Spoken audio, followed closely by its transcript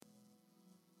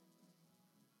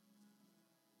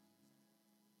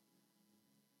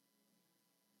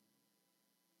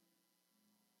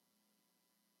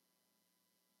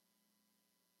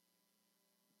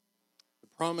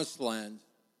Promised Land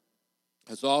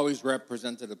has always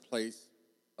represented a place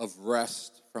of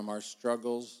rest from our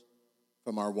struggles,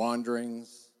 from our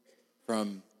wanderings,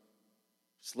 from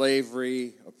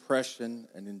slavery, oppression,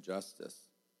 and injustice.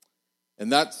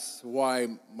 And that's why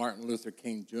Martin Luther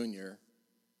King Jr.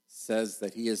 says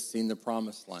that he has seen the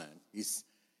Promised Land. He's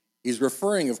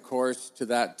referring, of course, to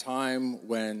that time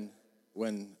when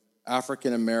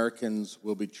African Americans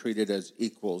will be treated as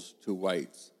equals to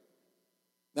whites.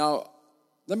 Now,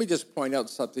 let me just point out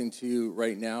something to you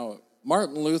right now.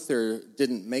 Martin Luther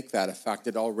didn't make that a fact.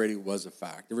 It already was a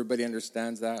fact. Everybody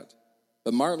understands that?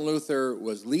 But Martin Luther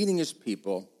was leading his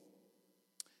people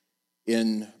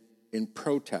in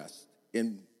protest,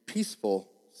 in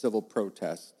peaceful civil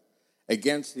protest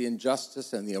against the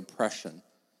injustice and the oppression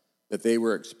that they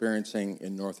were experiencing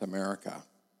in North America.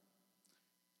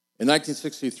 In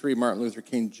 1963, Martin Luther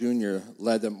King Jr.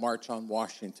 led the March on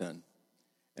Washington.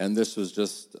 And this was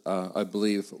just, I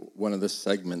believe, one of the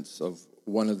segments of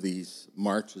one of these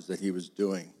marches that he was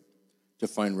doing to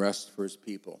find rest for his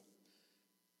people.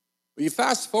 But you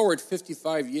fast forward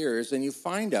 55 years and you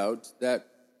find out that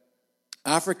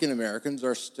African Americans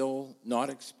are still not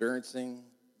experiencing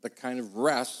the kind of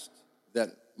rest that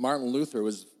Martin Luther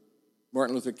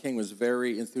King was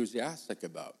very enthusiastic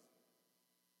about.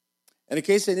 And in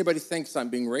case anybody thinks I'm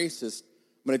being racist,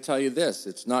 I'm going to tell you this.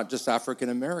 It's not just African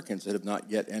Americans that have not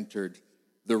yet entered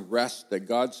the rest that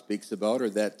God speaks about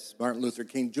or that Martin Luther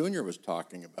King Jr. was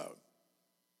talking about.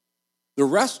 The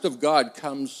rest of God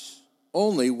comes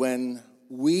only when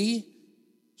we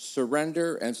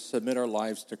surrender and submit our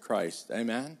lives to Christ.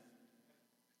 Amen?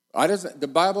 The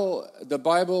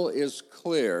Bible is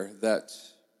clear that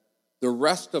the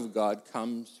rest of God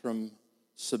comes from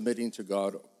submitting to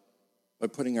God by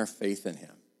putting our faith in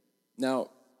Him. Now,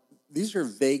 these are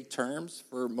vague terms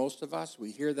for most of us.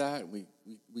 We hear that. We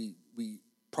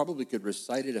probably could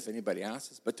recite it if anybody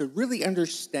asks us. But to really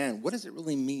understand, what does it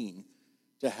really mean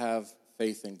to have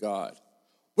faith in God?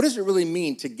 What does it really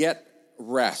mean to get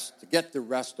rest, to get the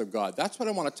rest of God? That's what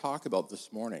I want to talk about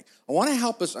this morning. I want to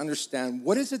help us understand,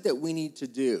 what is it that we need to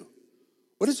do?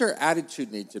 What does our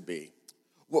attitude need to be?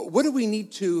 What do we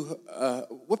need to,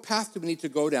 what path do we need to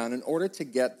go down in order to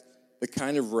get the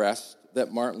kind of rest that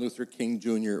Martin Luther King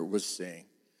Jr. was seeing?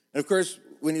 And of course,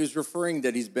 when he was referring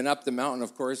that he's been up the mountain,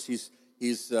 of course, he's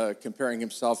comparing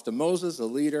himself to Moses, a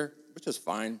leader, which is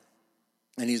fine.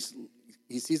 And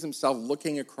he sees himself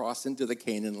looking across into the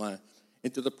Canaan land,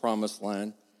 into the Promised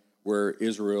Land, where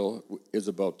Israel is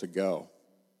about to go.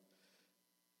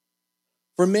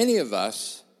 For many of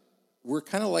us, we're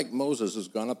kind of like Moses who's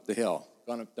gone up the hill,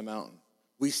 gone up the mountain.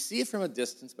 We see it from a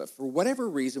distance, but for whatever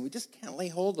reason, we just can't lay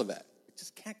hold of it. We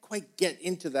just can't quite get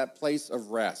into that place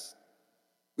of rest.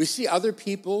 We see other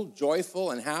people joyful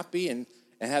and happy and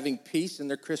having peace in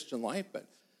their Christian life, but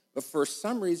for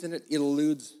some reason, it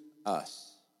eludes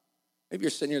us. Maybe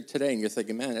you're sitting here today and you're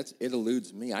thinking, man, it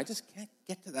eludes me. I just can't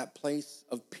get to that place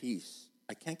of peace.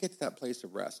 I can't get to that place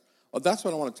of rest. Well, that's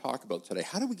what I want to talk about today.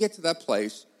 How do we get to that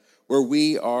place where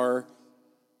we are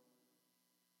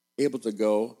able to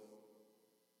go,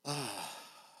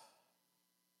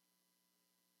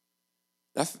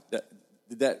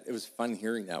 it was fun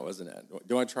hearing that, wasn't it? Do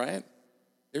you want to try it?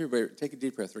 Everybody, take a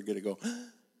deep breath. We're going to go.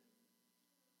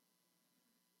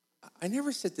 I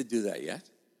never said to do that yet.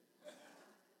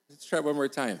 Let's try it one more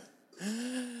time.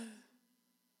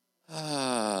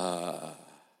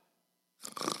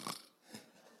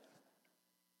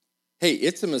 Hey,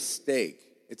 it's a mistake.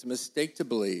 It's a mistake to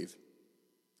believe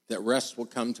that rest will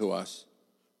come to us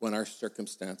when our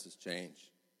circumstances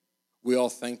change. We all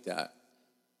think that.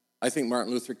 I think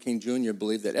Martin Luther King Jr.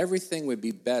 believed that everything would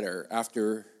be better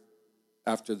after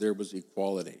there was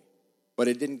equality. But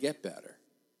it didn't get better.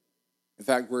 In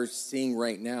fact, we're seeing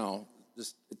right now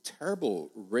just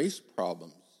terrible race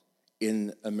problems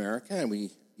in America, and we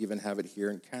even have it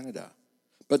here in Canada.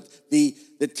 But the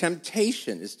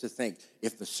temptation is to think,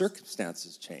 if the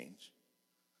circumstances change,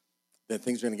 then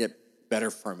things are going to get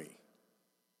better for me.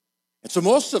 And so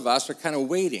most of us are kind of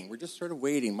waiting. We're just sort of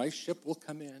waiting. My ship will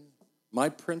come in. My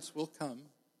prince will come.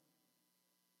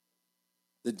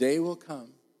 The day will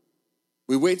come.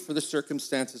 We wait for the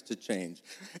circumstances to change.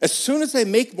 As soon as I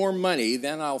make more money,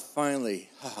 then I'll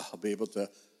be able to.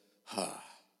 As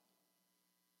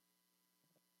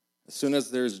soon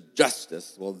as there's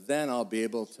justice, well, then I'll be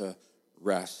able to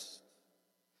rest.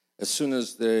 As soon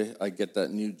as I get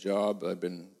that new job I've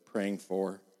been praying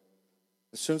for,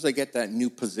 as soon as I get that new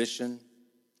position,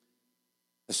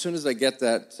 as soon as I get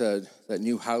that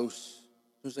new house,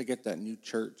 as soon as I get that new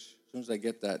church, as soon as I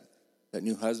get that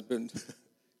new husband, as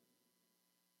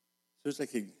soon as I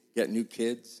can get new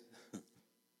kids,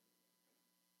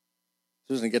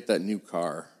 soon as I get that new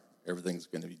car, everything's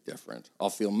going to be different. I'll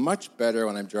feel much better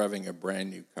when I'm driving a brand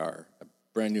new car, a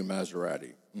brand new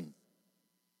Maserati.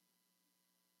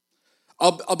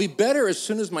 I'll be better as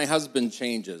soon as my husband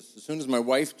changes. As soon as my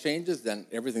wife changes, then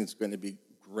everything's going to be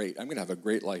great. I'm going to have a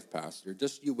great life, Pastor.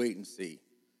 Just you wait and see.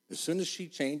 As soon as she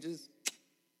changes,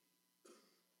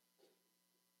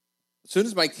 as soon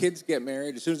as my kids get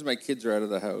married, as soon as my kids are out of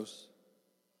the house,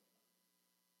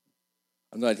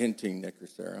 I'm not hinting, Nick or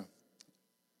Sarah.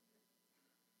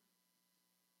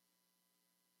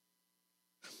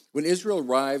 When Israel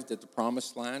arrived at the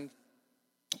Promised Land,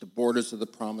 the borders of the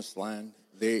Promised Land,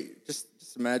 they just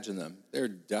imagine them. They're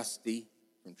dusty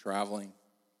from traveling.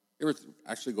 They were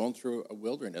actually going through a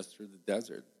wilderness, through the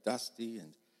desert, dusty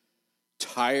and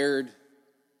tired,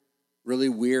 really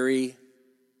weary,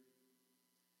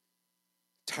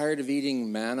 tired of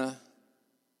eating manna,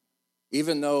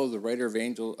 even though the writer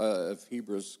of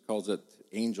Hebrews calls it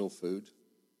angel food.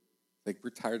 Like, we're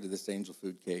tired of this angel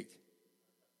food cake.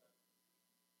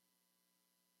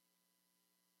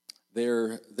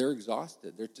 They're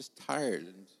exhausted. They're just tired,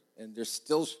 and they're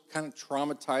still kind of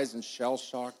traumatized and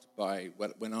shell-shocked by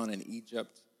what went on in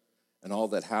Egypt and all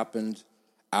that happened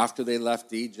after they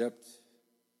left Egypt,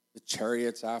 the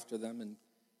chariots after them, and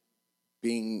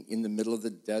being in the middle of the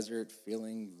desert,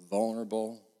 feeling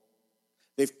vulnerable.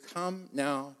 They've come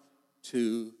now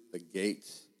to the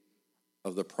gates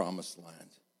of the Promised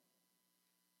Land.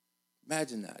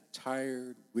 Imagine that,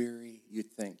 tired, weary,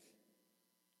 you'd think,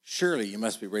 surely you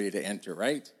must be ready to enter,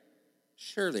 right?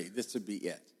 Surely this would be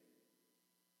it.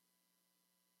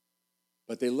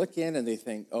 But they look in and they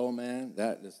think, oh man,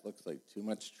 that just looks like too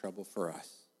much trouble for us.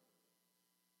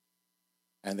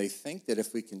 And they think that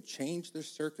if we can change their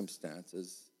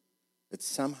circumstances, that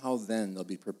somehow then they'll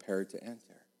be prepared to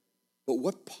enter. But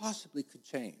what possibly could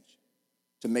change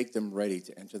to make them ready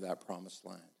to enter that Promised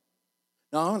Land?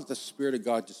 Now, I want the Spirit of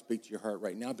God to speak to your heart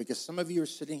right now, because some of you are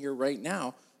sitting here right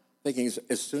now thinking,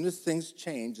 as soon as things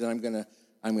change, then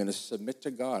I'm going to submit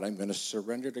to God. I'm going to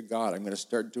surrender to God. I'm going to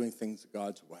start doing things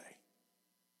God's way.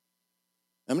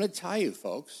 I'm going to tell you,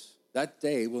 folks, that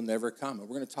day will never come. And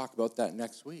we're going to talk about that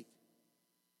next week.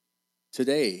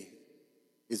 Today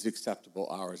is the acceptable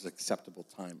hour, is the acceptable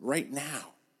time. Right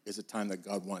now is the time that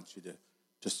God wants you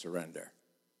to surrender.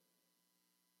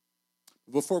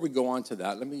 Before we go on to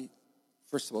that, let me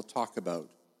first of all talk about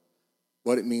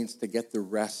what it means to get the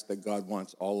rest that God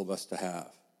wants all of us to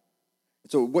have.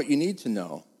 And so what you need to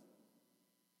know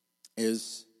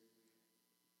is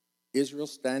Israel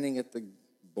standing at the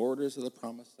borders of the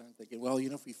Promised Land thinking, well,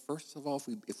 if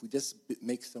we just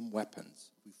make some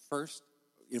weapons,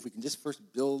 if we can just first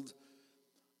build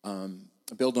an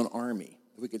army,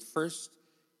 if we could first,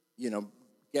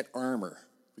 get armor,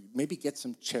 maybe get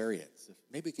some chariots,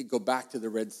 maybe we could go back to the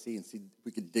Red Sea and see if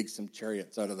we could dig some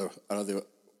chariots out of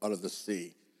the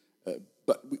sea.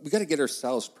 But we got to get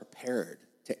ourselves prepared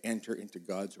to enter into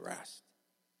God's rest.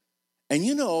 And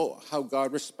you know how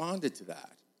God responded to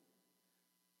that.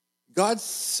 God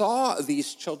saw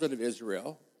these children of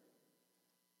Israel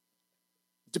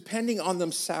depending on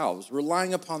themselves,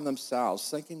 relying upon themselves,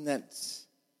 thinking that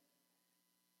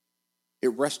it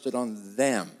rested on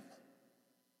them.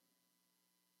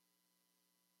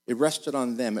 It rested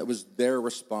on them. It was their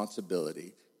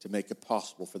responsibility to make it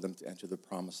possible for them to enter the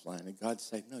Promised Land. And God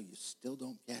said, no, you still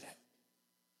don't get it.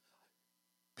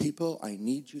 People, I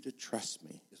need you to trust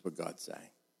me, is what God's saying.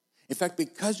 In fact,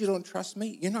 because you don't trust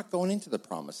me, you're not going into the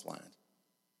Promised Land.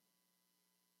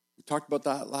 We talked about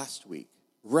that last week.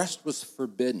 Rest was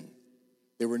forbidden.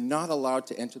 They were not allowed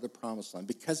to enter the Promised Land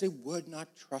because they would not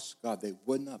trust God. They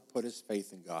would not put his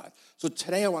faith in God. So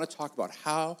today I want to talk about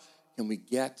how can we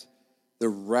get the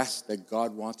rest that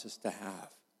God wants us to have.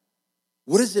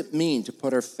 What does it mean to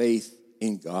put our faith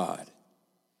in God?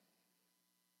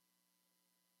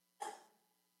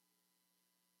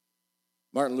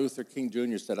 Martin Luther King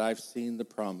Jr. said, I've seen the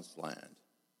Promised Land.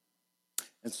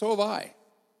 And so have I.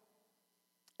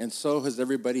 And so has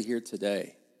everybody here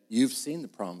today. You've seen the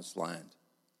Promised Land.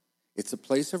 It's a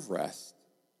place of rest.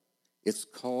 It's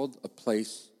called a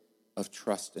place of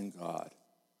trust in God,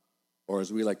 or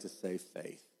as we like to say,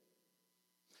 faith.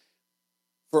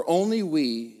 For only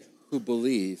we who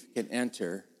believe can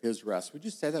enter his rest. Would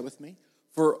you say that with me?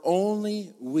 For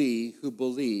only we who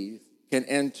believe can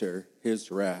enter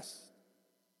his rest.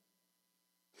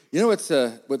 You know what's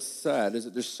sad is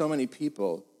that there's so many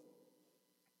people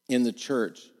in the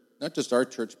church, not just our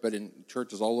church, but in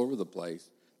churches all over the place.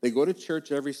 They go to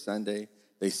church every Sunday.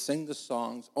 They sing the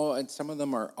songs. Oh, and some of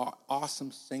them are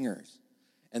awesome singers.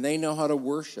 And they know how to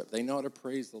worship. They know how to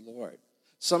praise the Lord.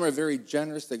 Some are very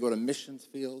generous. They go to missions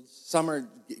fields. Some are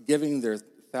giving their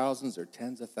thousands or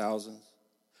tens of thousands.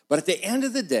 But at the end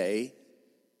of the day,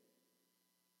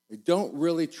 we don't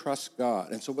really trust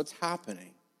God. And so what's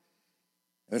happening,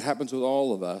 and it happens with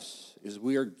all of us, is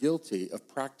we are guilty of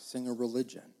practicing a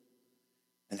religion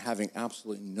and having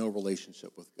absolutely no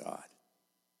relationship with God.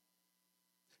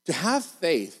 To have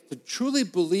faith, to truly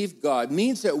believe God,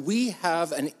 means that we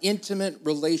have an intimate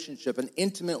relationship, an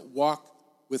intimate walk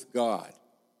with God.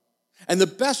 And the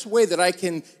best way that I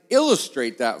can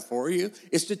illustrate that for you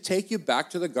is to take you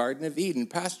back to the Garden of Eden.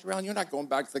 Pastor Allen, you're not going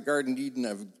back to the Garden of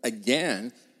Eden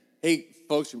again. Hey,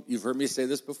 folks, you've heard me say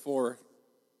this before.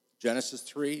 Genesis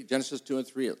 2 and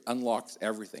 3, it unlocks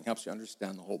everything, helps you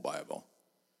understand the whole Bible.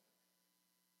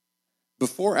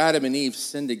 Before Adam and Eve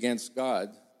sinned against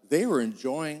God, they were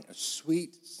enjoying a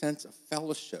sweet sense of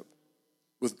fellowship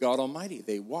with God Almighty.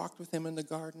 They walked with him in the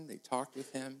garden. They talked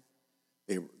with him.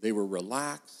 They were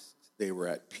relaxed. They were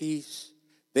at peace.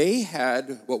 They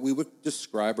had what we would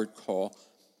describe or call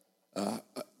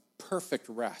perfect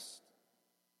rest.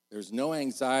 There's no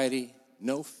anxiety,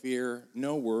 no fear,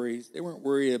 no worries. They weren't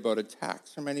worried about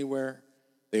attacks from anywhere.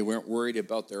 They weren't worried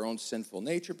about their own sinful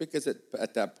nature because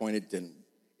at that point it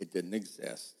didn't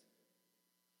exist.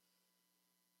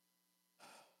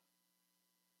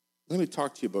 Let me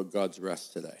talk to you about God's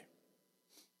rest today.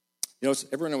 You know,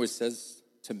 everyone always says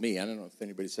to me, I don't know if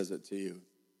anybody says it to you,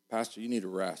 Pastor, you need a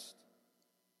rest.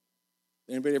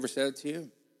 Anybody ever said it to you?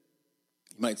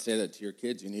 You might say that to your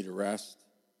kids, you need a rest.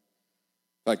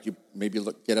 In fact, you maybe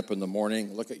get up in the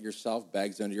morning, look at yourself,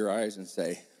 bags under your eyes, and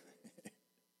say,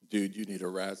 dude, you need a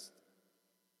rest.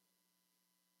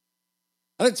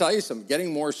 I'm going to tell you something.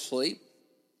 Getting more sleep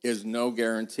is no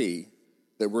guarantee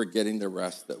that we're getting the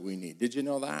rest that we need. Did you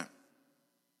know that?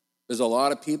 There's a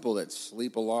lot of people that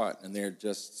sleep a lot, and they're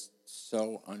just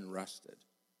so unrested.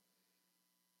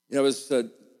 You know,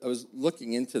 I was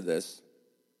looking into this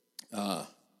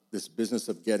business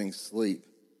of getting sleep,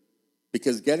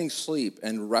 because getting sleep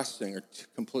and resting are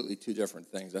completely two different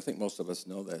things. I think most of us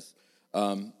know this.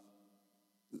 I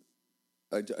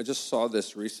just saw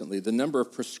this recently. The number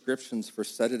of prescriptions for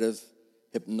sedative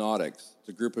hypnotics, it's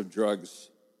a group of drugs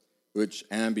which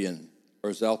Ambien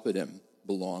or Zolpidem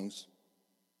belongs.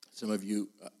 Some of you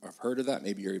have heard of that.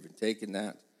 Maybe you're even taking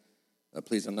that.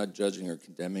 Please, I'm not judging or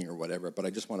condemning or whatever, but I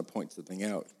just want to point something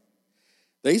out.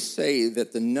 They say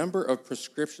that the number of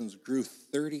prescriptions grew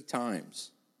 30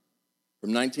 times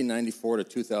from 1994 to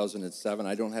 2007.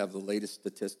 I don't have the latest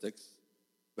statistics,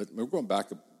 but we're going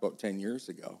back about 10 years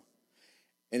ago.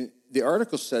 And the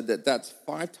article said that that's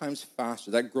 5 times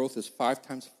faster. That growth is 5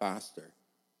 times faster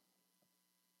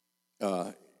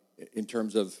in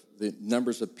terms of the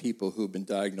numbers of people who have been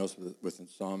diagnosed with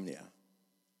insomnia.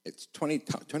 It's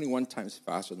 21 times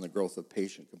faster than the growth of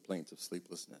patient complaints of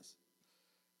sleeplessness.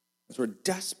 And so we're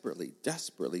desperately,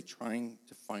 desperately trying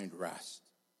to find rest.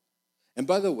 And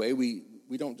by the way, we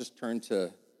don't just turn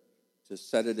to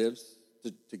sedatives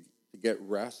to get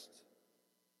rest.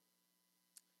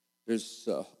 There's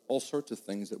all sorts of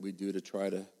things that we do to try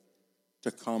to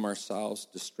calm ourselves,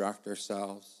 distract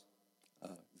ourselves,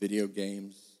 video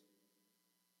games,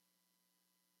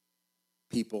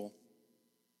 people.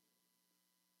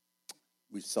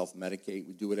 We self-medicate.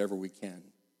 We do whatever we can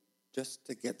just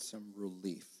to get some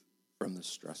relief from the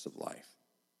stress of life.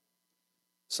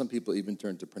 Some people even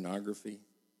turn to pornography.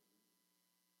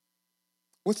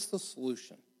 What's the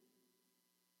solution?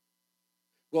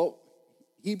 Well,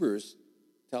 Hebrews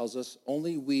tells us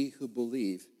only we who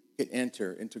believe can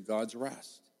enter into God's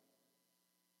rest.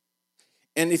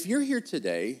 And if you're here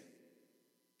today,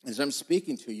 as I'm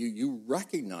speaking to you, you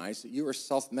recognize that you are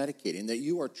self-medicating, that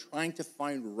you are trying to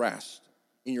find rest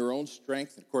in your own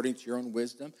strength, according to your own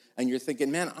wisdom, and you're thinking,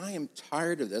 man, I am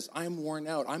tired of this. I'm worn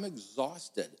out. I'm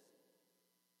exhausted.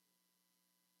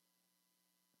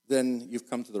 Then you've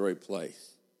come to the right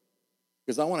place.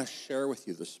 Because I want to share with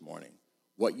you this morning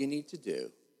what you need to do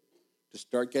to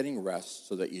start getting rest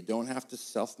so that you don't have to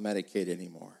self-medicate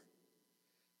anymore.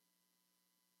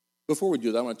 Before we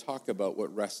do that, I want to talk about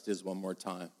what rest is one more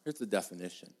time. Here's the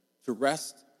definition. To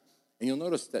rest, and you'll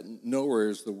notice that nowhere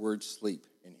is the word sleep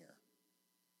in here.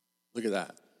 Look at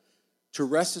that. To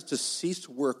rest is to cease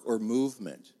work or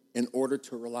movement in order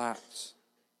to relax,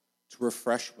 to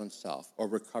refresh oneself or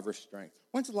recover strength.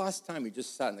 When's the last time you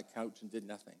just sat on the couch and did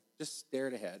nothing? Just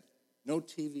stared ahead. No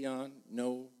TV on,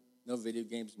 no video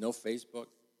games, no Facebook.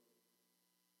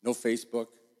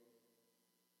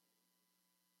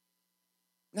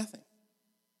 Nothing.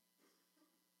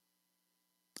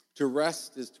 To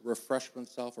rest is to refresh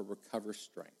oneself or recover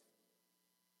strength.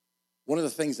 One of the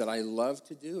things that I love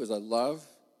to do is I love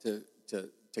to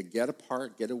get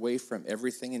apart, get away from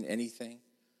everything and anything.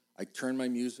 I turn my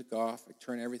music off, I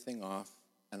turn everything off,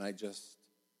 and I just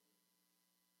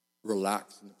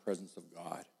relax in the presence of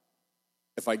God.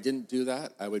 If I didn't do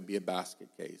that, I would be a basket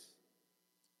case,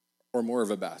 or more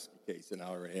of a basket case than I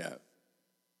already have.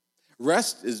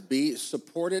 Rest is be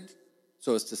supported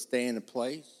so as to stay in a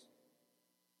place.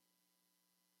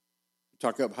 We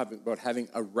talk about having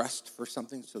a rest for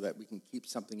something so that we can keep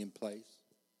something in place.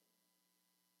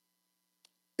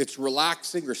 It's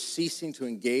relaxing or ceasing to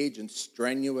engage in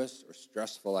strenuous or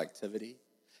stressful activity.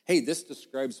 Hey, this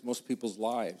describes most people's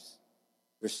lives.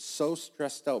 They're so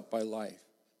stressed out by life.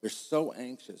 They're so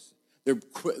anxious.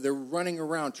 They're running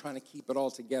around trying to keep it all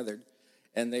together,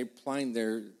 and they applying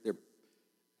their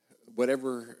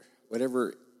whatever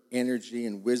energy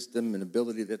and wisdom and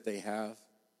ability that they have.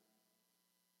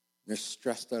 They're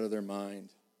stressed out of their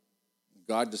mind.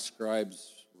 God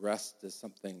describes rest as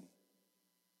something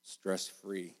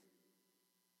stress-free.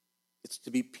 It's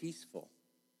to be peaceful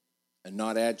and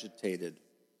not agitated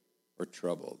or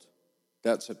troubled.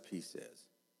 That's what peace is.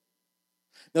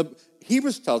 Now,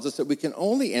 Hebrews tells us that we can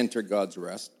only enter God's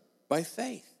rest by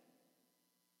faith,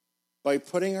 by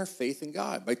putting our faith in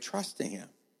God, by trusting Him.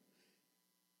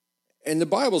 And the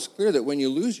Bible's clear that when you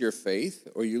lose your faith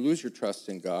or you lose your trust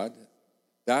in God,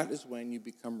 that is when you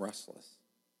become restless.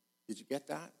 Did you get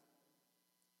that?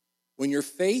 When your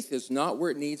faith is not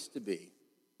where it needs to be,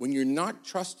 when you're not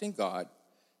trusting God,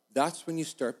 that's when you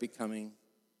start becoming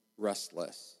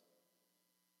restless.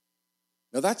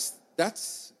 Now that's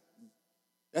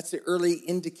the early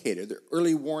indicator, the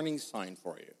early warning sign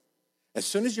for you. As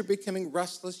soon as you're becoming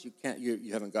restless, you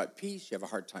haven't got peace, you have a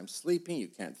hard time sleeping, you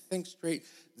can't think straight.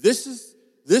 This is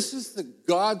the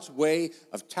God's way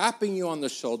of tapping you on the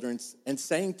shoulder and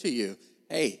saying to you,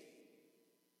 hey,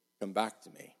 come back to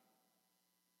me.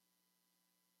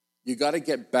 You got to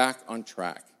get back on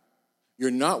track. You're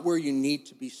not where you need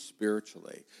to be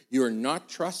spiritually. You are not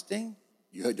trusting,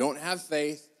 you don't have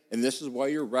faith, and this is why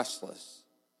you're restless.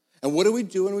 And what do we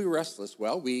do when we're restless?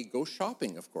 Well, we go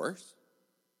shopping, of course.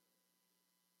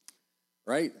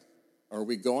 Right? Or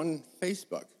we go on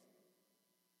Facebook.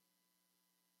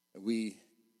 We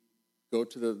go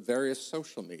to the various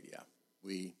social media.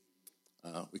 We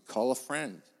call a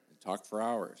friend and talk for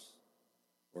hours,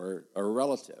 or a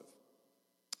relative.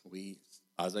 We,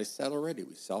 as I said already,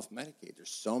 we self-medicate.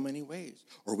 There's so many ways.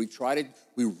 Or we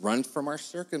run from our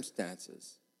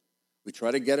circumstances. We try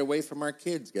to get away from our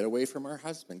kids, get away from our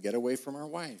husband, get away from our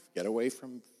wife, get away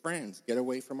from friends, get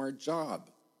away from our job.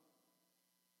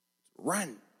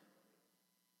 Run.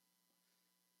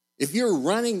 If you're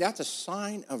running, that's a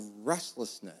sign of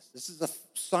restlessness. This is a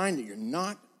sign that you're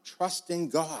not trusting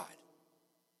God.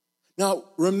 Now,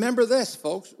 remember this,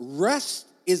 folks. Rest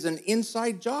is an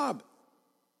inside job.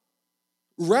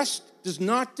 Rest does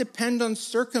not depend on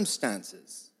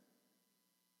circumstances.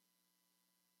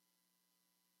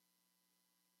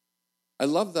 I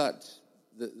love that,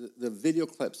 the video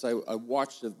clips I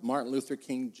watched of Martin Luther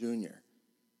King Jr.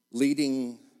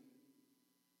 leading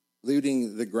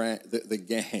the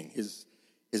gang,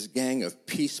 his gang of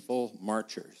peaceful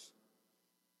marchers.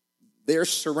 They're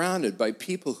surrounded by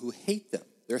people who hate them.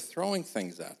 They're throwing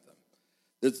things at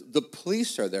them. The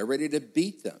police are there ready to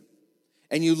beat them.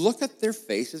 And you look at their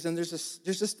faces, and there's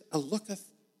just a look of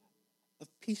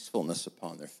peacefulness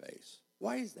upon their face.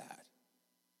 Why is that?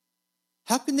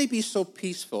 How can they be so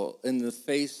peaceful in the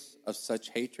face of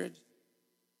such hatred?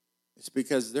 It's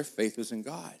because their faith was in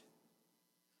God.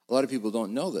 A lot of people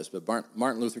don't know this, but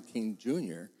Martin Luther King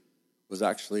Jr. was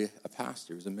actually a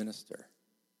pastor, he was a minister.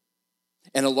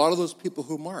 And a lot of those people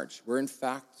who marched were, in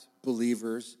fact,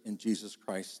 believers in Jesus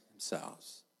Christ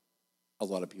themselves. A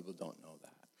lot of people don't know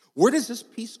that. Where does this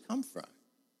peace come from?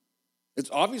 It's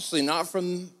obviously not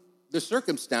from the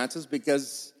circumstances,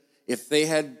 because if they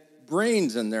had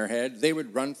brains in their head, they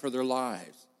would run for their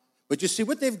lives. But you see,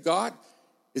 what they've got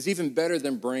is even better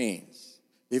than brains.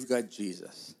 They've got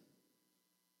Jesus.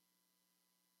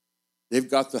 They've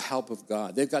got the help of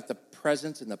God. They've got the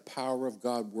presence and the power of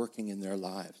God working in their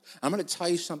lives. I'm going to tell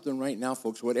you something right now,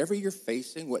 folks. Whatever you're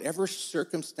facing, whatever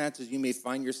circumstances you may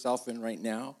find yourself in right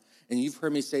now, and you've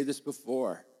heard me say this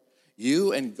before,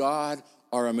 you and God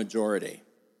are a majority.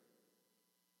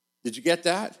 Did you get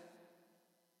that?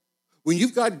 When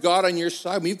you've got God on your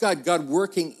side, when you've got God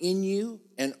working in you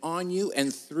and on you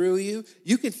and through you,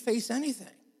 you can face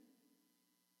anything.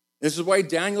 This is why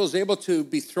Daniel is able to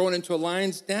be thrown into a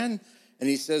lion's den, and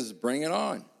he says, bring it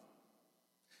on.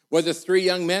 Whether 3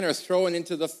 young men are thrown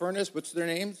into the furnace, what's their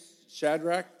names?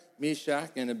 Shadrach,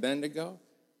 Meshach, and Abednego.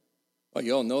 Well,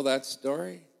 you all know that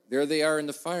story. There they are in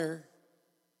the fire.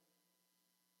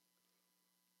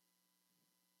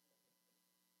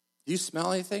 Do you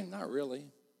smell anything? Not really.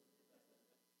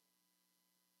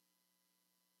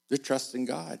 They're trusting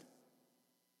God.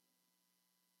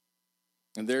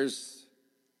 And there's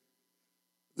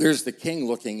the king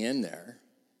looking in there,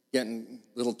 getting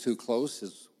a little too close,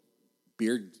 his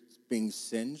beard being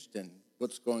singed, and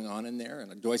what's going on in there?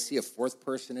 And do I see a fourth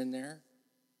person in there?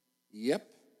 Yep.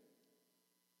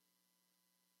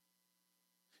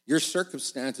 Your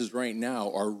circumstances right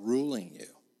now are ruling you.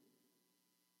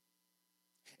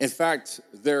 In fact,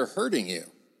 they're hurting you.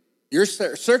 Your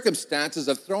circumstances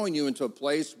are throwing you into a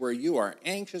place where you are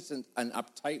anxious and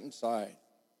uptight inside.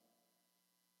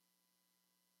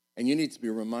 And you need to be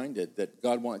reminded that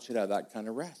God wants you to have that kind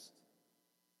of rest,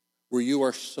 where you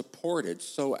are supported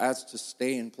so as to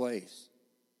stay in place.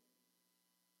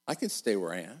 I can stay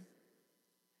where I am.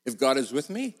 If God is with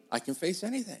me, I can face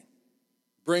anything.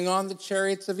 Bring on the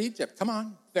chariots of Egypt. Come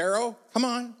on. Pharaoh, come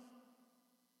on.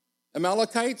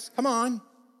 Amalekites, come on.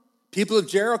 People of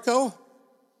Jericho,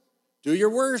 do your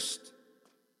worst.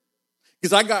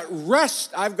 Because I got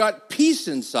rest. I've got peace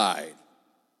inside.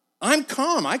 I'm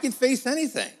calm. I can face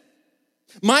anything.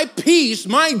 My peace,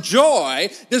 my joy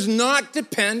does not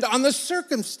depend on the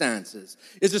circumstances.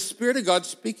 Is the Spirit of God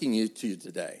speaking to you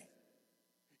today?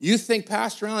 You think,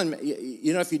 Pastor Allen,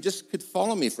 if you just could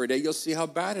follow me for a day, you'll see how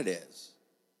bad it is.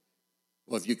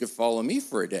 Well, if you could follow me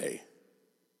for a day.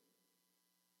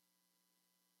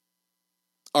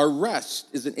 Our rest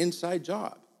is an inside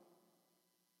job.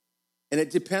 And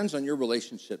it depends on your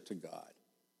relationship to God.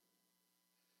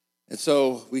 And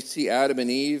so we see Adam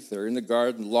and Eve, they're in the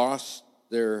garden,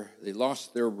 they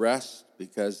lost their rest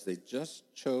because they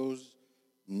just chose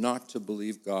not to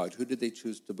believe God. Who did they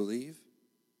choose to believe?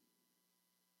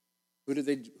 Who did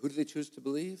they choose to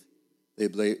believe? They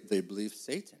believed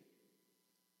Satan.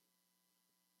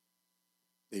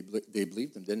 They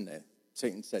believed him, didn't they?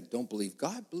 Satan said, don't believe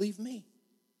God, believe me.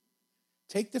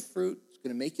 Take the fruit, it's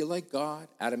going to make you like God.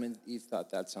 Adam and Eve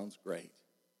thought that sounds great.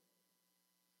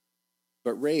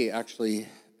 But Ray actually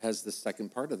has the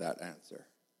second part of that answer.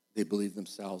 They believed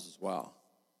themselves as well.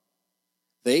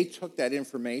 They took that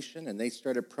information and they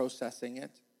started processing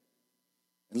it.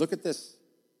 And look at this.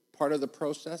 Part of the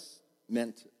process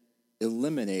meant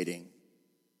eliminating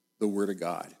the Word of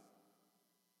God.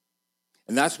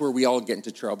 And that's where we all get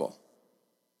into trouble.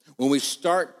 When we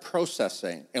start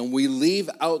processing and we leave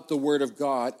out the Word of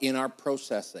God in our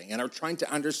processing and are trying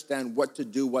to understand what to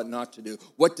do, what not to do,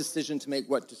 what decision to make,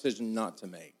 what decision not to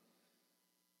make.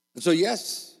 And so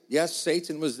yes,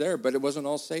 Satan was there, but it wasn't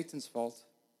all Satan's fault.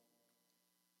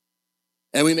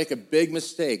 And we make a big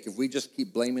mistake if we just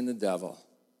keep blaming the devil.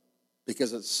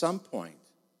 Because at some point,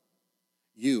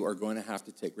 you are going to have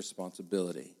to take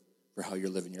responsibility for how you're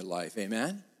living your life.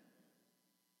 Amen?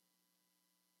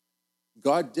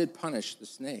 God did punish the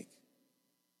snake,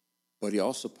 but he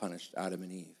also punished Adam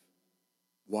and Eve.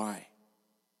 Why?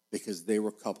 Because they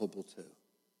were culpable too.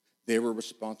 They were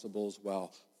responsible as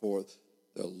well for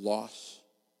the loss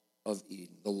of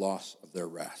Eden, the loss of their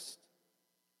rest.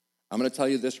 I'm going to tell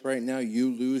you this right now.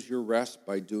 You lose your rest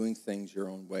by doing things your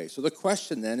own way. So the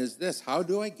question then is this: how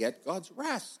do I get God's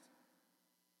rest?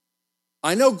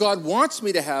 I know God wants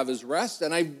me to have his rest,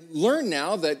 and I've learned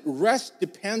now that rest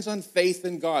depends on faith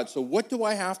in God. So what do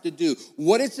I have to do?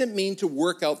 What does it mean to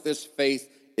work out this faith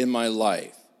in my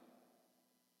life?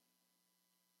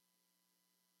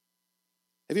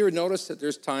 Have you ever noticed that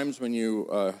there's times when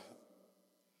your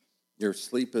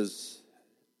sleep is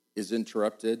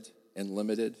interrupted and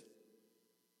limited,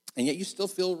 and yet you still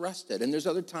feel rested? And there's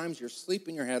other times you're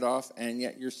sleeping your head off, and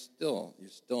yet you're still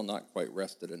not quite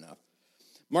rested enough.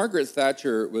 Margaret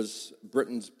Thatcher was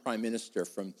Britain's prime minister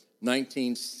from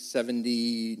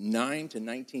 1979 to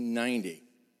 1990.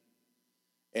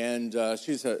 And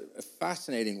she's a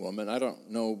fascinating woman. I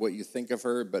don't know what you think of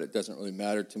her, but it doesn't really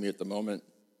matter to me at the moment.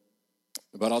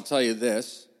 But I'll tell you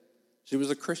this. She was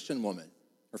a Christian woman.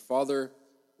 Her father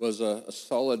was a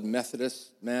solid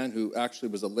Methodist man who actually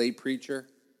was a lay preacher.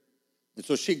 And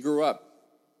so she grew up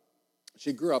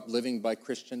living by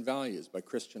Christian values, by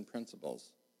Christian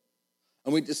principles.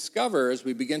 And we discover, as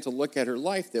we begin to look at her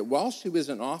life, that while she was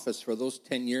in office for those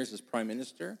 10 years as prime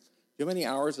minister, do you know how many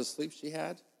hours of sleep she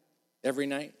had every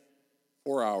night?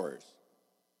 4 hours.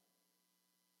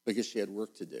 Because she had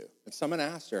work to do. And someone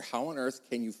asked her, how on earth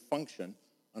can you function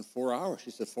on 4 hours? She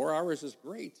said, 4 hours is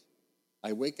great.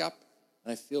 I wake up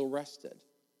and I feel rested.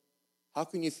 How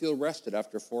can you feel rested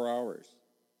after 4 hours?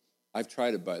 I've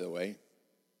tried it, by the way.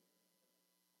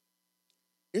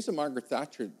 Here's what Margaret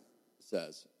Thatcher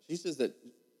says. She says that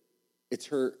it's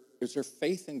her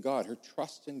faith in God, her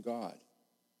trust in God.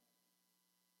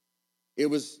 It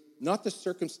was not the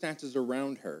circumstances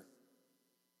around her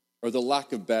or the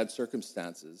lack of bad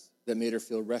circumstances that made her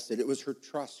feel rested. It was her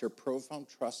trust, her profound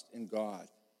trust in God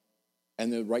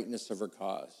and the rightness of her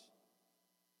cause.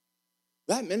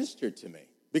 That ministered to me,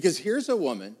 because here's a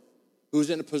woman who's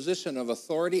in a position of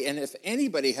authority, and if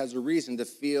anybody has a reason to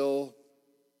feel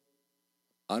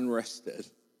unrested,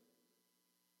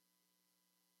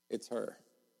 it's her.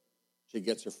 She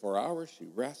gets her 4 hours, she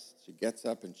rests, she gets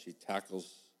up, and she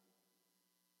tackles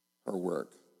her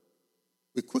work.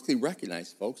 We quickly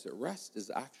recognize, folks, that rest is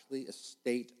actually a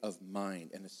state of mind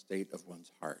and a state of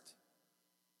one's heart.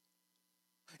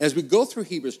 As we go through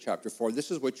Hebrews chapter 4, this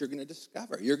is what you're going to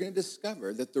discover. You're going to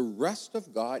discover that the rest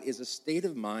of God is a state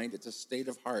of mind, it's a state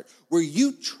of heart, where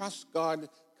you trust God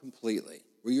completely,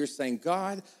 where you're saying,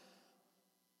 God,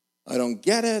 I don't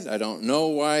get it. I don't know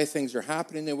why things are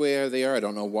happening the way they are. I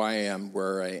don't know why I am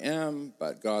where I am,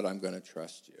 but God, I'm going to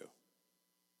trust you.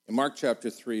 In Mark chapter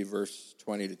 3, verse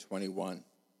 20 to 21,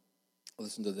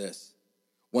 listen to this.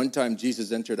 One time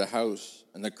Jesus entered a house,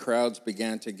 and the crowds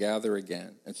began to gather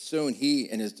again. And soon he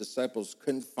and his disciples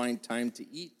couldn't find time to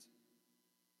eat.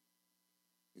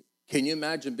 Can you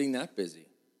imagine being that busy?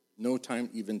 No time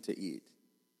even to eat.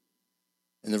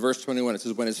 In the verse 21, it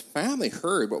says, when his family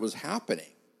heard what was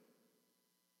happening,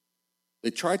 they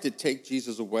tried to take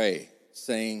Jesus away,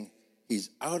 saying, he's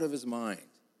out of his mind.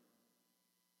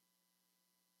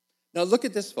 Now look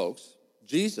at this, folks.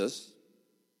 Jesus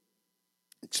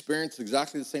experienced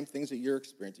exactly the same things that you're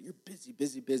experiencing. You're busy,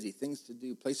 busy, busy. Things to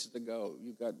do, places to go.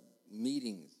 You've got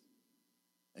meetings.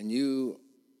 And you,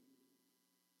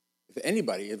 if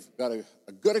anybody, have got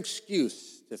a good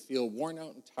excuse to feel worn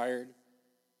out and tired,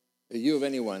 you of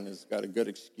anyone has got a good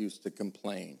excuse to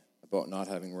complain about not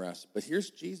having rest. But here's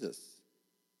Jesus.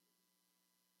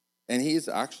 And he is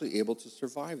actually able to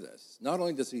survive this. Not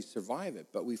only does he survive it,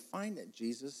 but we find that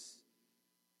Jesus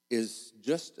is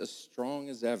just as strong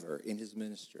as ever in his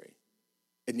ministry,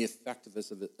 in the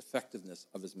effectiveness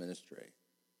of his ministry.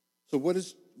 So what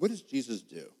does Jesus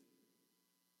do?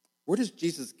 Where does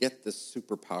Jesus get this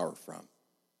superpower from?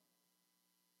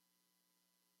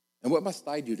 And what must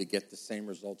I do to get the same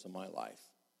results in my life?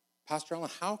 Pastor Allen,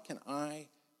 how can I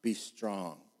be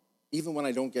strong even when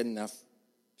I don't get enough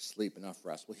sleep, enough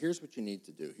rest? Well, here's what you need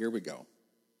to do. Here we go.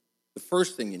 The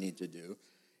first thing you need to do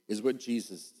is what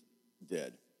Jesus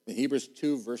did. In Hebrews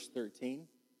 2, verse 13,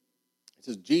 it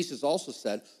says, Jesus also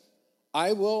said,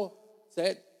 I will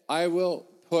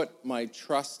put my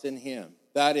trust in him.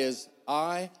 That is,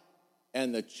 I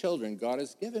and the children God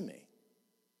has given me.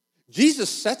 Jesus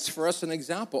sets for us an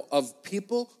example of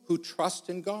people who trust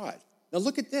in God. Now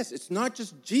look at this. It's not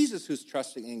just Jesus who's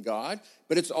trusting in God,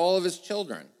 but it's all of his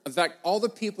children. In fact, all the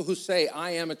people who say,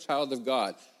 I am a child of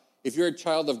God. If you're a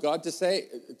child of God today,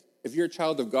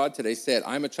 say it,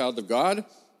 I'm a child of God,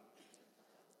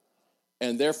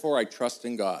 and therefore I trust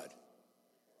in God.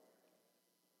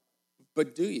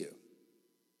 But do you?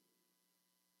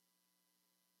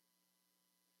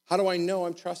 How do I know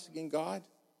I'm trusting in God?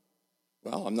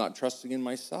 Well, I'm not trusting in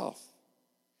myself.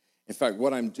 In fact,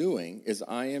 what I'm doing is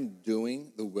I am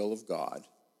doing the will of God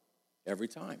every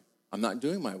time. I'm not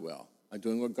doing my will. I'm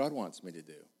doing what God wants me to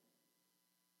do.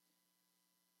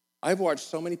 I've watched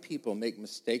so many people make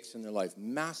mistakes in their life,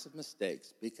 massive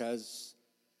mistakes, because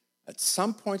at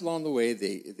some point along the way,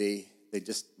 they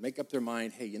just make up their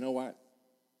mind, hey, you know what?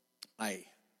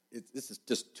 This is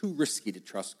just too risky to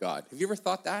trust God. Have you ever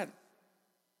thought that?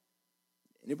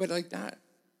 Anybody like that?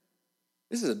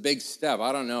 This is a big step.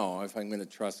 I don't know if I'm going to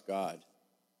trust God.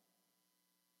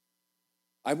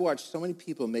 I've watched so many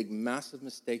people make massive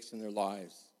mistakes in their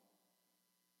lives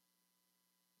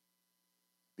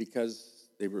because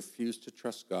they refuse to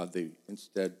trust God. They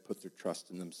instead put their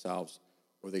trust in themselves,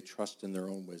 or they trust in their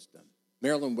own wisdom.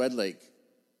 Marilyn Wedlake,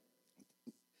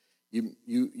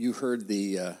 you heard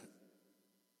the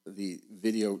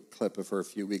video clip of her a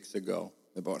few weeks ago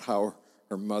about how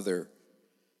her mother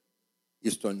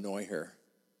used to annoy her.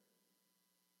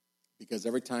 Because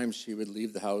every time she would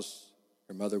leave the house,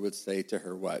 her mother would say to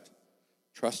her what?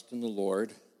 Trust in the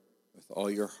Lord with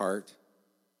all your heart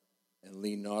and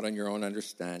lean not on your own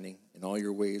understanding. In all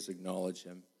your ways acknowledge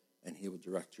him, and he will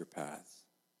direct your paths.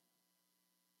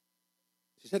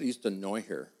 She said it used to annoy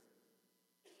her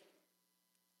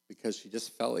because she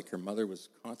just felt like her mother was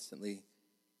constantly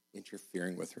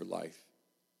interfering with her life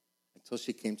until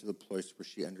she came to the place where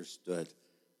she understood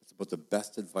it's about the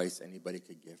best advice anybody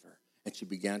could give her. And she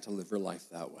began to live her life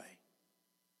that way.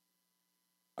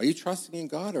 Are you trusting in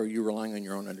God, or are you relying on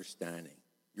your own understanding,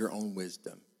 your own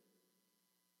wisdom?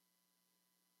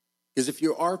 Because if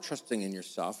you are trusting in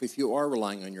yourself, if you are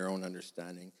relying on your own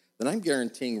understanding, then I'm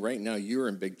guaranteeing right now you're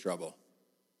in big trouble.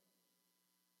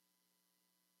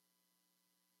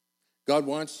 God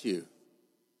wants you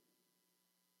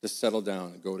to settle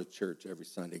down and go to church every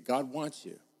Sunday. God wants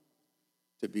you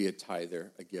to be a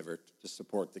tither, a giver, to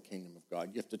support the kingdom of God.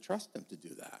 You have to trust him to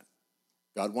do that.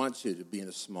 God wants you to be in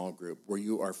a small group where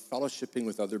you are fellowshipping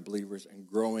with other believers and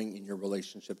growing in your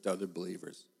relationship to other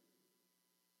believers.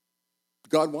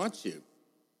 God wants you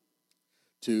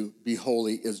to be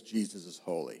holy as Jesus is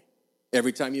holy.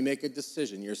 Every time you make a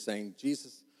decision, you're saying,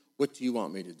 Jesus, what do you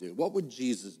want me to do? What would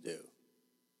Jesus do?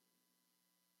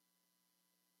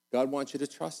 God wants you to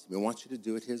trust him. He wants you to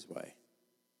do it his way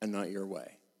and not your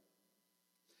way.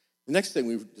 The next thing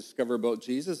we discover about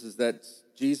Jesus is that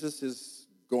Jesus is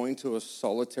going to a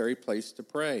solitary place to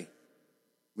pray.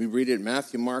 We read it in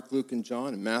Matthew, Mark, Luke, and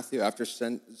John. In Matthew, after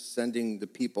sending the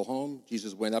people home,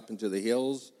 Jesus went up into the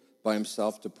hills by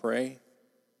himself to pray.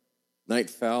 Night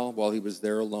fell while he was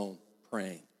there alone,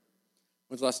 praying.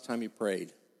 When's the last time you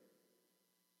prayed?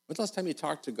 When's the last time you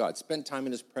talked to God? Spent time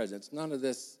in his presence. None of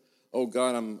this, oh,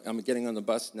 God, I'm getting on the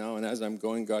bus now, and as I'm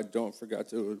going, God, don't forget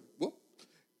to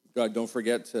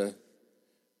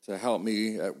help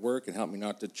me at work and help me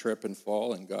not to trip and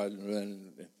fall. And God,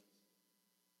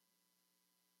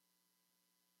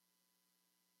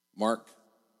 Mark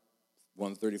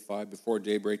 1:35, before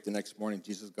daybreak the next morning,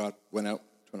 Jesus went out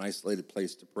to an isolated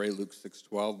place to pray. Luke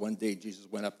 6:12, one day Jesus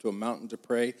went up to a mountain to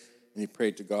pray, and he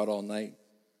prayed to God all night.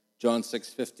 John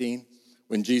 6:15,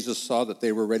 when Jesus saw that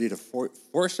they were ready to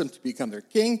force him to become their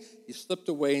king, he slipped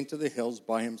away into the hills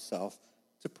by himself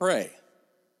to pray.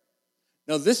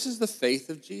 Now, this is the faith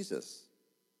of Jesus.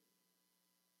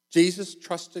 Jesus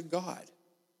trusted God.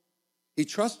 He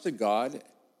trusted God,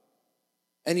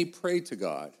 and he prayed to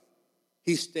God.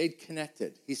 He stayed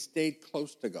connected. He stayed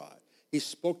close to God. He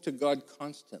spoke to God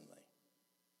constantly.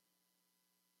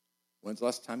 When's the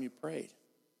last time you prayed?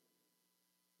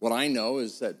 What I know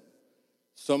is that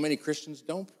so many Christians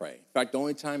don't pray. In fact, the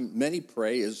only time many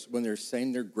pray is when they're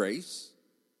saying their grace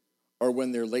or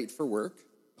when they're late for work.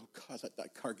 Oh, God, let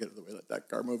that car get out of the way. Let that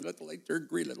car move. Let the light turn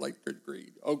green. Let the light turn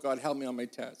green. Oh, God, help me on my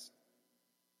test.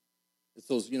 It's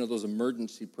those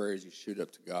emergency prayers you shoot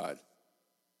up to God.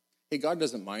 Hey, God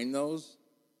doesn't mind those.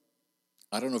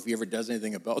 I don't know if he ever does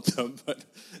anything about them, but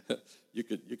you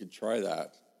could try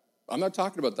that. I'm not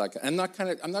talking about that. I'm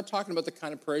not talking about the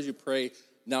kind of prayers you pray,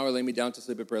 now I lay me down to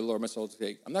sleep, I pray, Lord, my soul to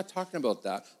take. I'm not talking about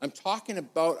that. I'm talking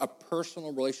about a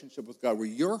personal relationship with God where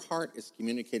your heart is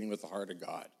communicating with the heart of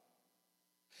God.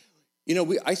 You know,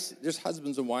 there's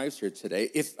husbands and wives here today.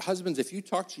 If you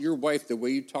talk to your wife the way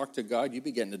you talk to God, you'd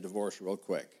be getting a divorce real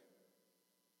quick.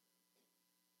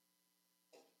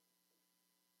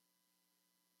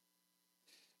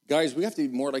 Guys, we have to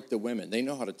be more like the women. They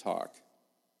know how to talk.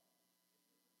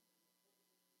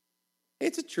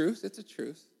 It's a truth. It's a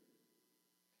truth.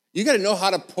 You got to know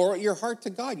how to pour out your heart to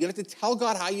God. You have to tell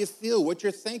God how you feel, what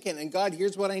you're thinking, and God,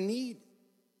 here's what I need.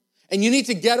 And you need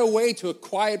to get away to a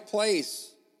quiet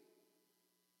place.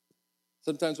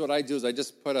 Sometimes what I do is I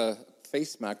just put a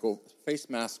face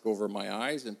mask over my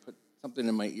eyes and put something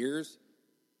in my ears,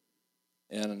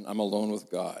 and I'm alone with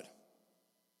God.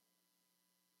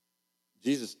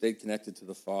 Jesus stayed connected to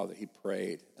the Father. He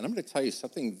prayed. And I'm going to tell you,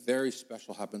 something very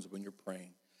special happens when you're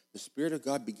praying. The Spirit of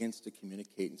God begins to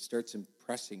communicate and starts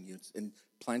impressing you and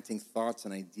planting thoughts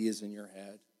and ideas in your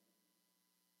head.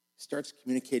 He starts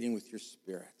communicating with your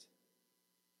spirit.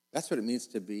 That's what it means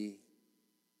to be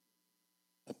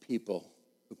a people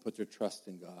who put their trust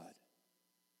in God.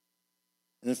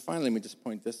 And then finally, let me just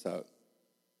point this out.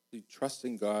 You trust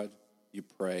in God, you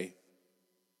pray,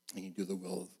 and you do the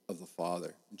will of the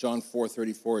Father. In John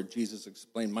 4:34, Jesus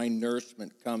explained, my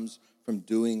nourishment comes from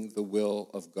doing the will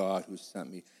of God who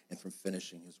sent me and from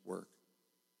finishing his work.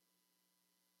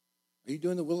 Are you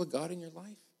doing the will of God in your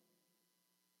life?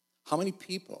 How many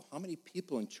people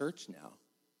in church now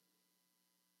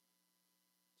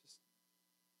just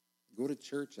go to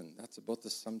church and that's about the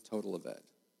sum total of it?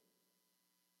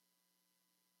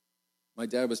 My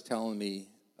dad was telling me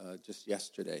just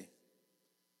yesterday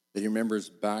that he remembers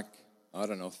back,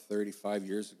 35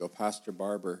 years ago, Pastor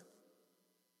Barber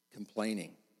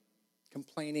complaining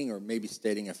or maybe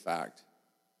stating a fact,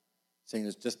 saying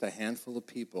there's just a handful of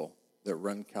people that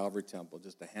run Calvary Temple,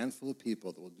 just a handful of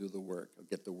people that will do the work, will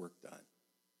get the work done.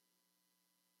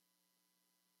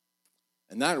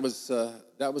 And that was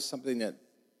something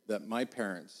that my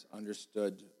parents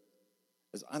understood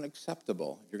as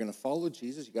unacceptable. If you're going to follow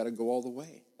Jesus, you got to go all the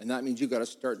way. And that means you got to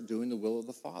start doing the will of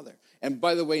the Father. And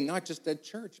by the way, not just at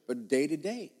church, but day to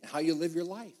day, how you live your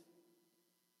life.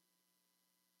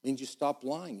 It means you stop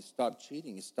lying, you stop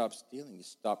cheating, you stop stealing, you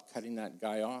stop cutting that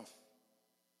guy off.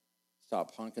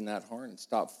 Stop honking that horn and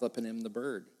stop flipping him the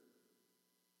bird.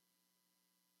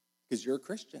 Because you're a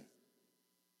Christian.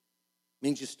 It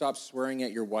means you stop swearing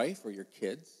at your wife or your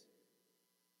kids.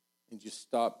 It means you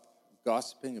stop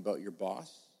gossiping about your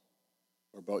boss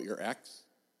or about your ex.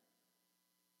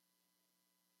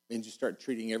 And you start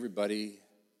treating everybody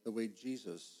the way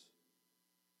Jesus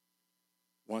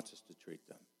wants us to treat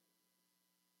them.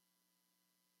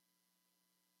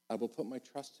 I will put my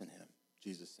trust in him,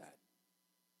 Jesus said.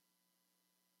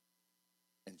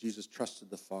 And Jesus trusted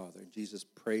the Father. And Jesus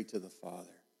prayed to the Father.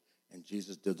 And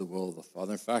Jesus did the will of the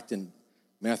Father. In fact, in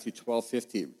Matthew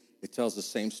 12:50, it tells the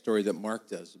same story that Mark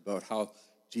does about how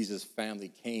Jesus' family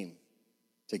came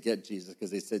to get Jesus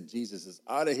because they said Jesus is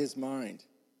out of his mind.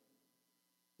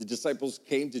 The disciples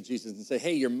came to Jesus and said,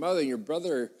 hey, your mother and your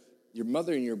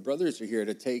brothers are here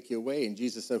to take you away. And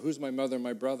Jesus said, who's my mother and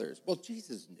my brothers? Well,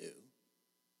 Jesus knew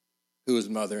who his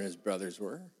mother and his brothers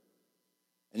were.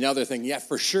 And now they're thinking, yeah,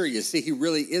 for sure, you see, he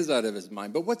really is out of his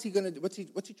mind. But what's he going to do?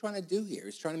 What's he trying to do here?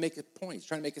 He's trying to make a point. He's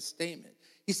trying to make a statement.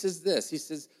 He says this. He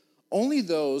says, only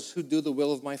those who do the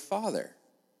will of my Father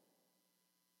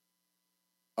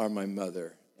are my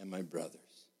mother and my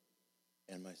brothers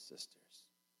and my sisters.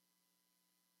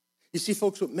 You see,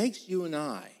 folks, what makes you and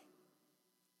I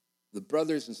the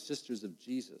brothers and sisters of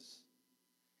Jesus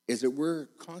is that we're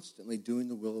constantly doing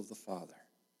the will of the Father.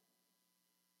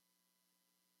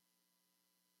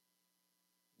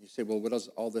 You say, well, what does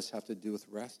all this have to do with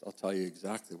rest? I'll tell you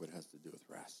exactly what it has to do with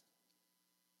rest.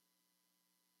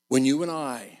 When you and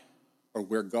I are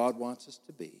where God wants us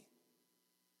to be,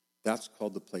 that's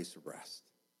called the place of rest.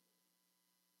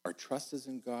 Our trust is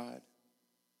in God.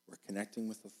 We're connecting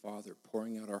with the Father,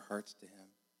 pouring out our hearts to him,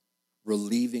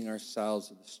 relieving ourselves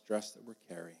of the stress that we're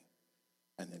carrying,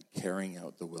 and then carrying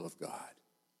out the will of God.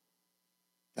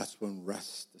 That's when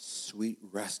rest, the sweet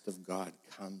rest of God,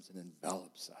 comes and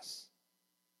envelops us.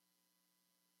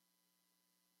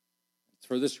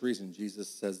 For this reason, Jesus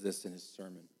says this in his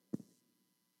sermon.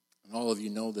 And all of you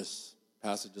know this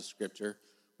passage of Scripture.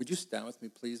 Would you stand with me,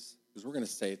 please? Because we're going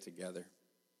to say it together.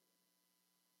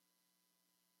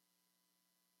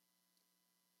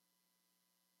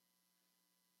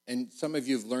 And some of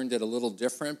you have learned it a little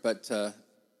different, but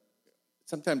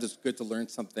sometimes it's good to learn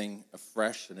something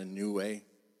afresh in a new way. It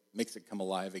makes it come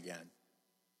alive again.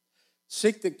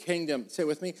 Seek the kingdom, say it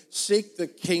with me, seek the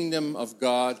kingdom of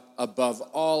God above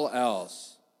all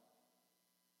else.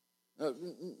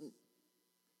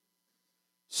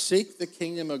 Seek the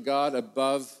kingdom of God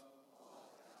above.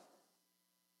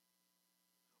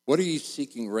 What are you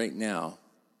seeking right now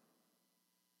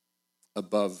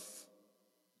above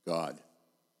God?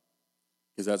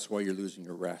 Because that's why you're losing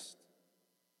your rest.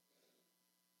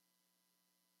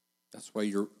 That's why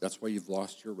you've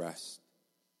lost your rest.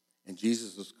 And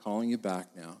Jesus is calling you back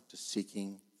now to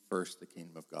seeking first the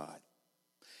kingdom of God.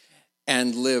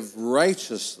 And live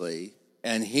righteously,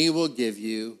 and he will give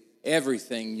you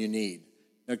everything you need.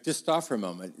 Now, just stop for a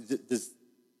moment.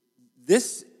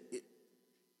 This,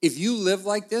 if you live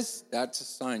like this, that's a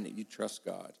sign that you trust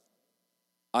God.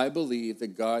 I believe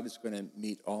that God is going to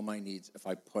meet all my needs if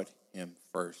I put him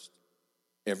first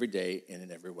every day and in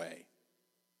every way.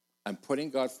 I'm putting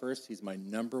God first. He's my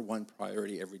number one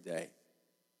priority every day.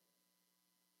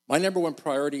 My number one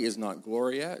priority is not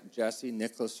Gloria, Jesse,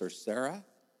 Nicholas, or Sarah.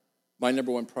 My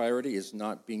number one priority is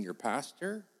not being your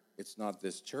pastor. It's not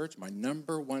this church. My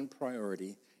number one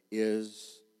priority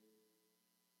is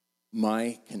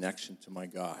my connection to my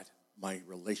God, my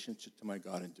relationship to my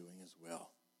God and doing his will.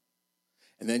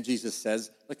 And then Jesus says,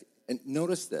 look, and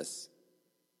notice this.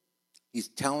 He's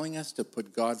telling us to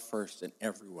put God first in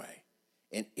every way.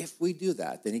 And if we do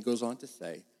that, then he goes on to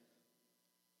say,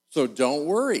 so don't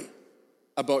worry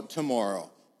about tomorrow,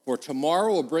 for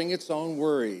tomorrow will bring its own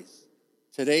worries.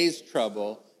 Today's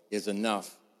trouble is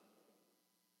enough.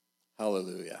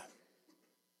 Hallelujah.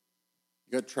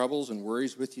 You got troubles and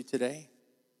worries with you today?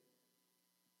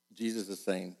 Jesus is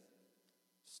saying,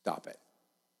 stop it.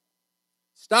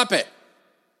 Stop it.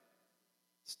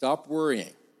 Stop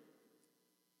worrying.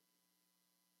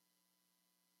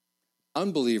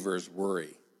 Unbelievers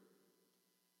worry.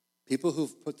 People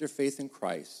who've put their faith in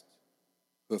Christ,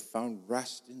 who have found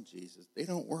rest in Jesus, they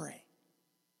don't worry.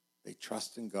 They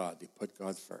trust in God. They put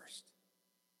God first.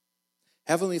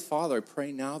 Heavenly Father, I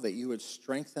pray now that you would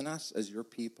strengthen us as your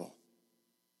people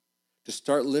to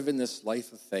start living this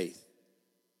life of faith,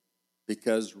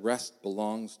 because rest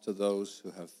belongs to those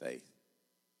who have faith.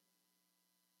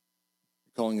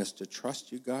 You're calling us to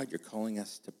trust you, God. You're calling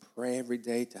us to pray every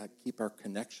day, to keep our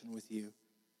connection with you.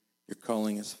 You're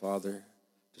calling us, Father,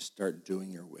 to start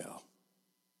doing your will.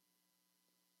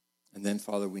 And then,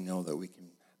 Father, we know that we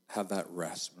can have that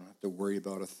rest. We don't have to worry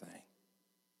about a thing.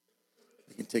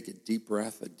 We can take a deep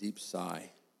breath, a deep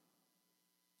sigh,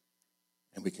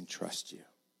 and we can trust you.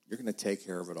 You're going to take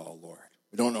care of it all, Lord.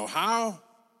 We don't know how,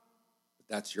 but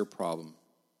That's your problem.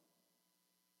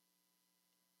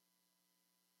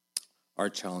 Our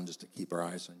challenge is to keep our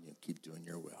eyes on you, keep doing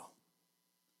your will.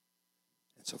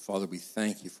 And so, Father, we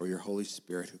thank you for your Holy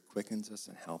Spirit who quickens us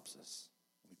and helps us.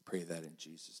 We pray that in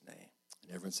Jesus' name.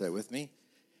 And everyone say it with me.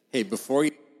 Hey, before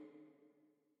you...